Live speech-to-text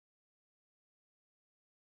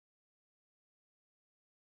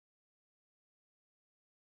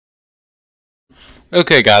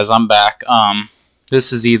Okay, guys, I'm back.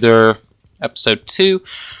 This is either episode 2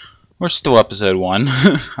 or still episode 1.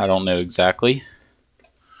 I don't know exactly.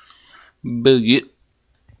 But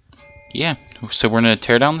yeah, so we're gonna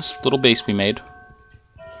tear down this little base we made.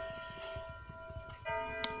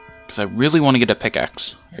 Because I really want to get a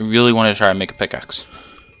pickaxe. I really want to try and make a pickaxe.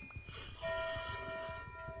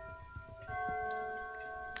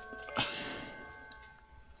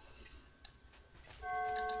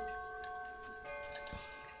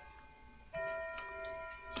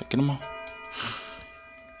 Did I get them all?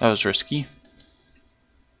 That was risky.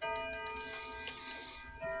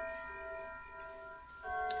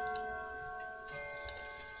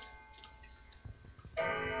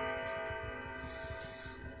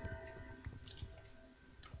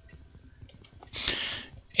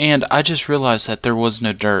 And I just realized that there was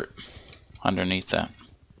no dirt underneath that.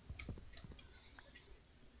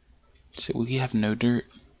 So we have no dirt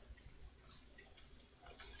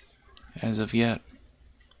as of yet.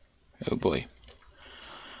 Oh boy.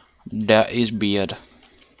 That is bad.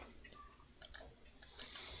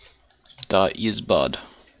 That is bad.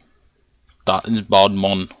 That is bad,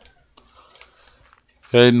 mon.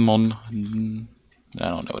 Hey, mon. I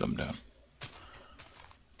don't know what I'm doing.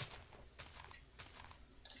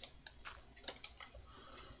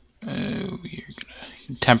 Oh, you're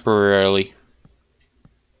gonna temporarily.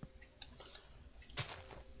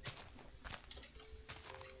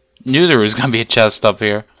 Knew there was gonna be a chest up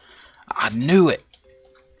here. I knew it.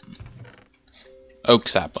 Oak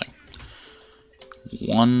sapling.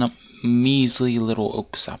 One measly little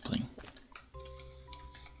oak sapling.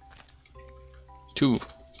 Two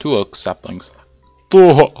oak saplings.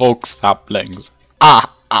 2 oak saplings.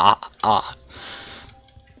 Ah.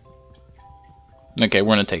 Okay,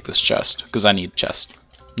 we're gonna take this chest because I need chest.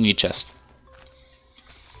 Need chest.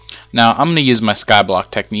 Now I'm gonna use my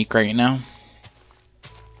skyblock technique right now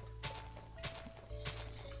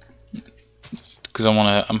because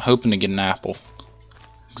I'm hoping to get an apple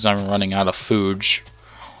because I'm running out of food.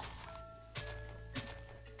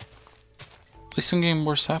 At least I'm getting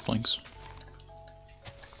more saplings.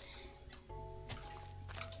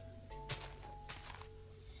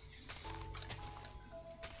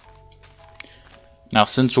 Now,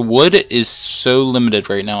 since wood is so limited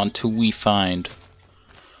right now until we find,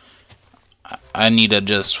 I need to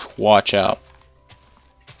just watch out.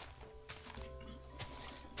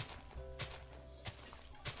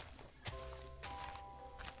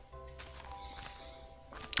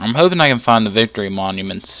 I'm hoping I can find the victory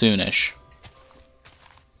monument soonish.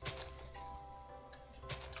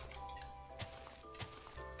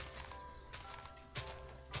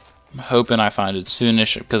 I'm hoping I find it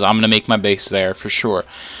soonish because I'm going to make my base there for sure.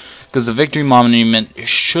 Because the victory monument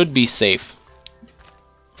should be safe.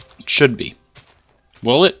 It should be.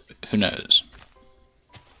 Will it? Who knows?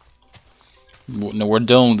 No, we're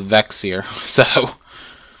dealing with Vex here, so...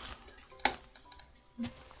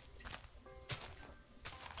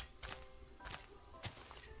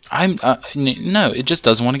 no, it just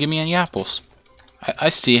doesn't want to give me any apples. I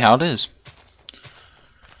see how it is.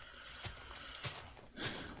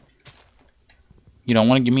 You don't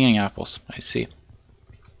want to give me any apples. I see.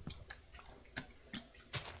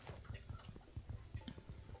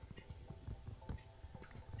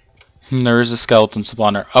 There is a skeleton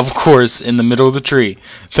spawner. Of course, in the middle of the tree,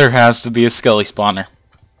 there has to be a skelly spawner.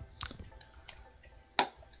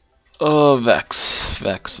 Oh, Vex.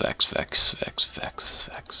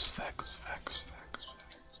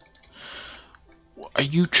 Are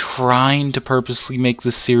you trying to purposely make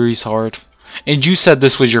this series hard? And you said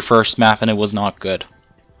this was your first map and it was not good.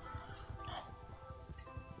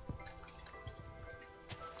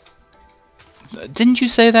 Didn't you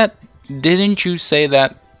say that? Didn't you say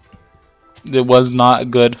that it was not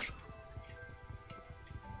good?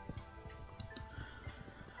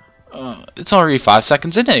 It's already 5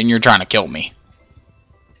 seconds in it and you're trying to kill me.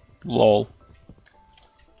 Lol.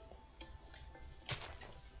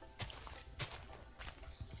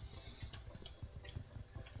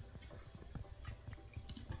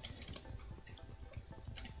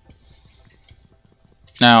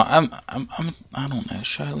 Now, I don't know.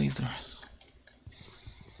 Should I leave the rest?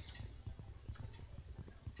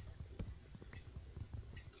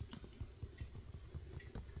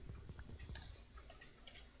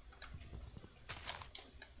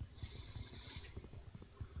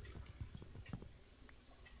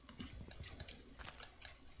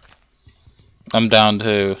 I'm down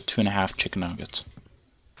to 2.5 chicken nuggets.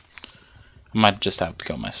 I might just have to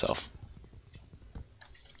kill myself.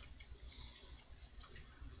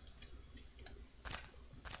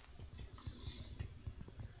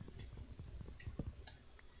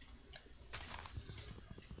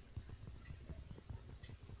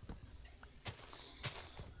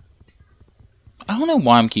 I don't know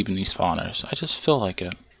why I'm keeping these spawners. I just feel like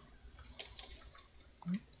it.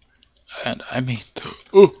 And I mean,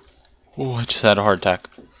 oh, I just had a heart attack.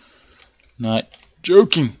 Not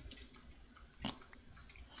joking.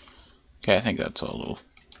 Okay, I think that's all little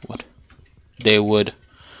wood. Day wood.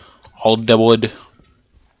 All the wood.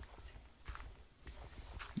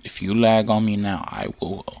 If you lag on me now, I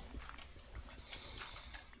will.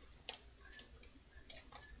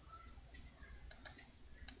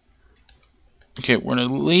 Okay, we're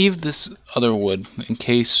gonna leave this other wood in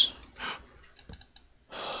case.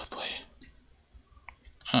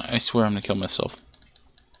 I swear I'm gonna kill myself.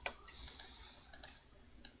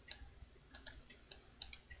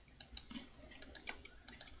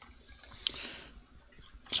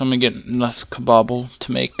 So I'm gonna get less kabobble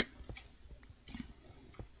to make.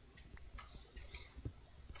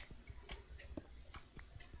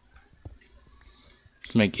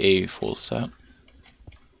 To make a full set.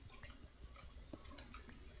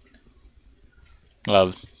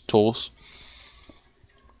 Of tools.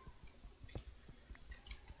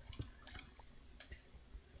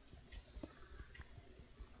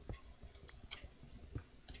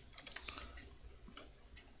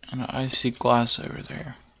 And I see glass over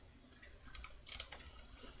there.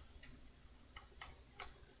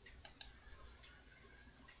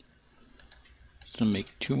 To make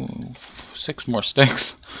 6 more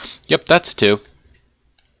sticks. Yep, that's 2.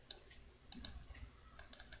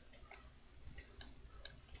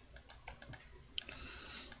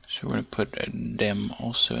 So we're gonna put them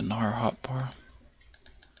also in our hotbar.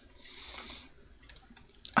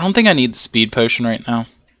 I don't think I need the speed potion right now.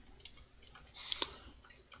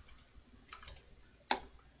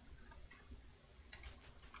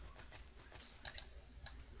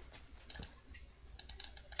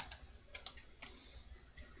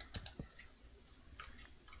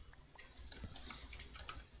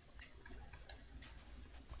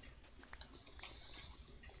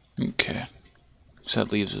 Okay, so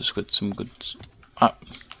that leaves us with some good. Of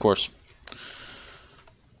course.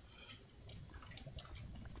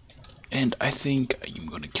 And I think I'm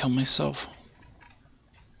gonna kill myself.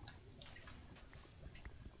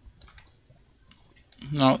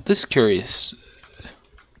 No, this is curious.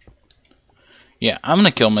 Yeah, I'm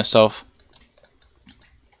gonna kill myself.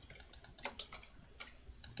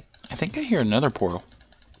 I think I hear another portal.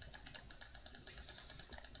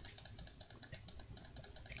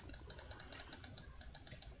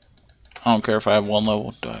 I don't care if I have 1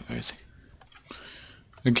 level, do I have everything?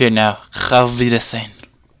 Okay, now, auf Wiedersehen.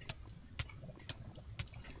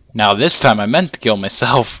 Now this time I meant to kill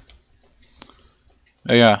myself.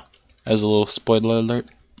 Oh yeah, as a little spoiler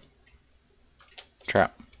alert.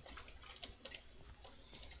 Trap.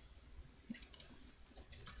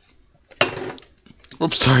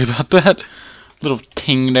 Oops, sorry about that. Little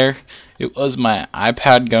ting there. It was my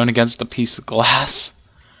iPad going against a piece of glass,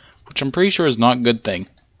 which I'm pretty sure is not a good thing.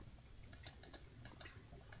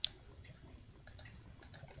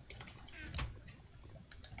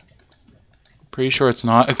 Pretty sure it's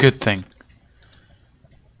not a good thing.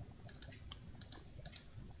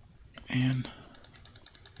 And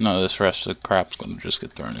no, this rest of the crap's gonna just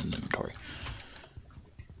get thrown in the inventory.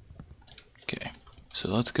 Okay, so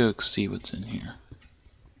let's go see what's in here.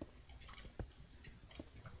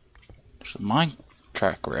 There's a mine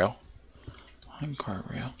track rail, mine cart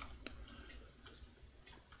rail.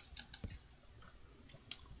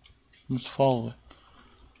 Let's follow it.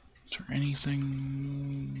 Is there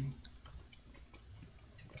anything?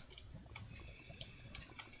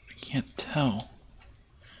 I can't tell.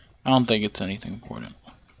 I don't think it's anything important.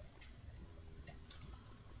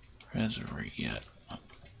 Reservoir yet.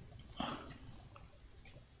 I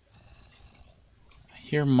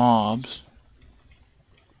hear mobs.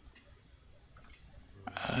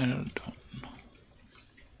 I don't know.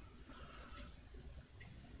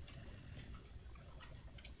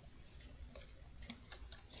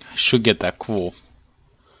 I should get that cool.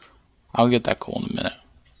 I'll get that cool in a minute.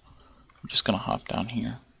 I'm just gonna hop down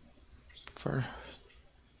here. For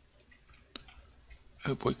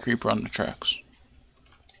oh boy, creeper on the tracks.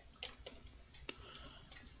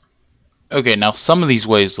 Okay, now some of these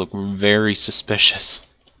ways look very suspicious.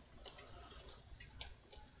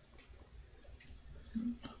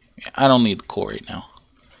 I don't need the coal right now.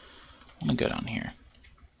 I'm gonna go down here.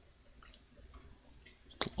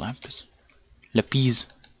 Lapis. Lapis.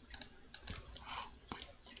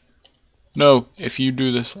 No, if you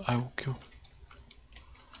do this, I will kill.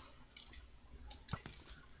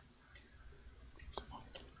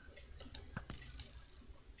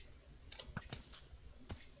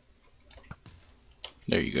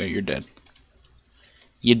 There you go, you're dead.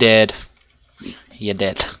 You're dead. You're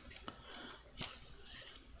dead.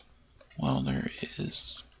 well, there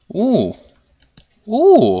is. Ooh,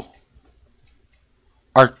 ooh.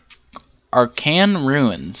 Arcane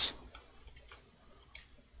ruins.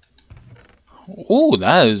 Ooh,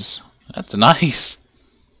 that's nice.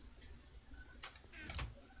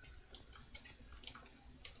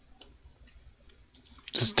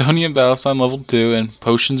 Estonian battle sign level 2 and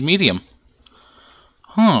potions medium.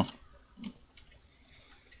 Huh.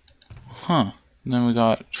 Huh. And then we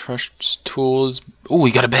got trust tools. Ooh,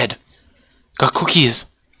 we got a bed. Got cookies.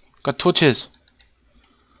 Got torches.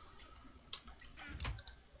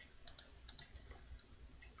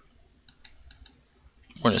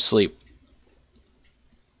 We're gonna sleep.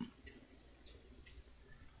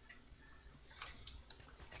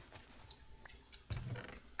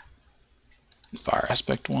 Fire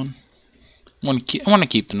aspect 1. I want to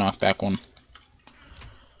keep the knockback 1.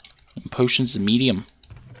 And potions medium.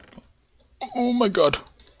 Oh my god.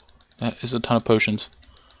 That is a ton of potions.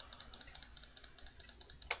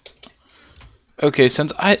 Okay,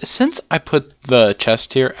 since I put the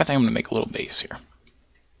chest here, I think I'm gonna make a little base here.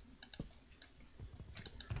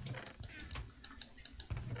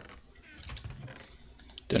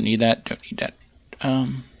 Don't need that. Don't need that.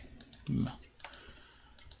 I'm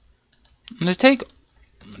gonna take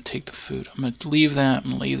the food. I'm gonna leave that.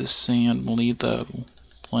 I'm gonna leave the sand. I'm gonna leave the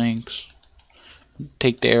planks.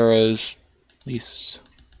 Take the arrows. At least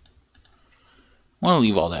I want to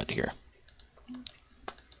leave all that here.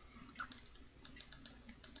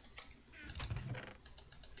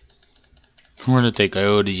 We're gonna take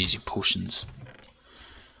all these potions.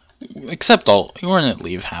 Except we're gonna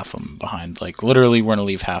leave half of them behind. Like literally, we're gonna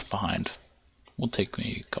leave half behind. We'll take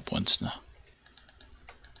maybe a couple instead.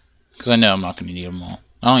 Because I know I'm not gonna need them all.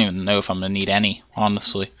 I don't even know if I'm gonna need any,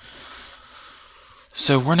 honestly.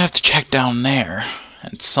 So we're gonna have to check down there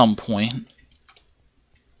at some point.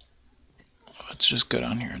 Let's just go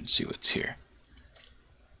down here and see what's here.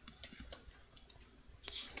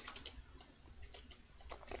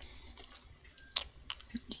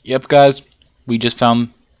 Yep, guys, we just found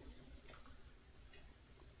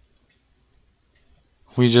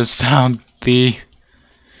the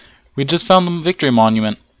victory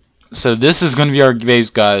monument. So this is gonna be our base,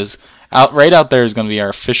 guys. Right out there is gonna be our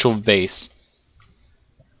official base.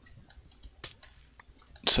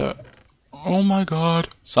 So, oh my god,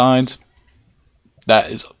 signs.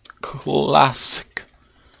 That is classic.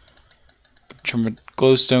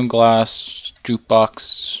 Glowstone glass,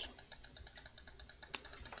 jukebox.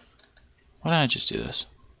 Why didn't I just do this?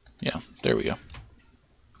 Yeah, there we go.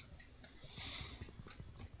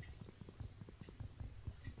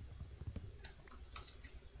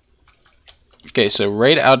 Okay, so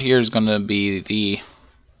right out here is going to be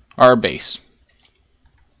our base.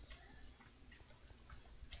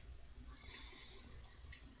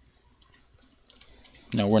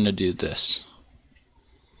 Now we're going to do this.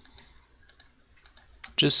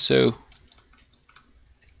 Just so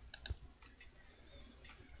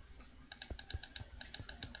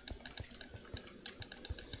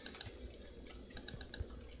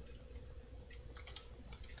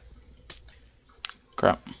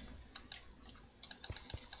crap.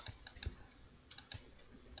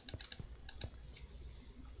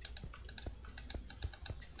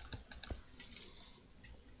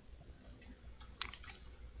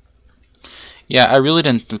 Yeah, I really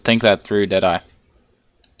didn't think that through, did I?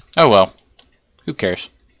 Oh well. Who cares?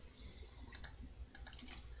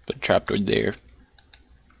 But trapdoor there.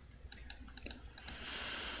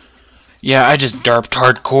 Yeah, I just derped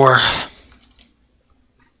hardcore.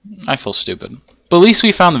 I feel stupid. But at least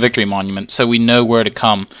we found the victory monument, so we know where to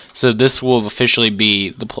come. So this will officially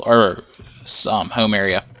be our home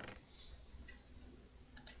area.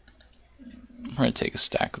 We're going to take a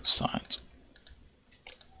stack of signs.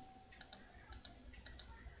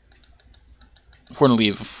 We're going to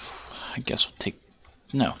leave. I guess we'll take.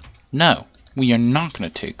 No. No. We are not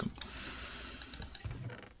going to take them.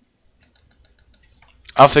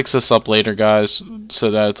 I'll fix this up later, guys,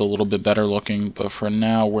 so that it's a little bit better looking. But for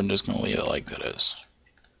now, we're just going to leave it like that is.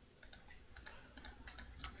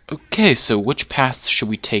 Okay, so which path should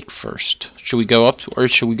we take first? Should we go up or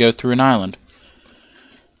should we go through an island?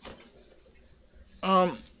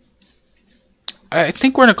 I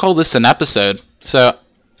think we're going to call this an episode. So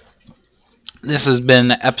this has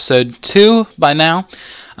been episode 2 by now.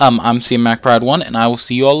 I'm CMacPride1, and I will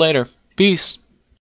see you all later. Peace.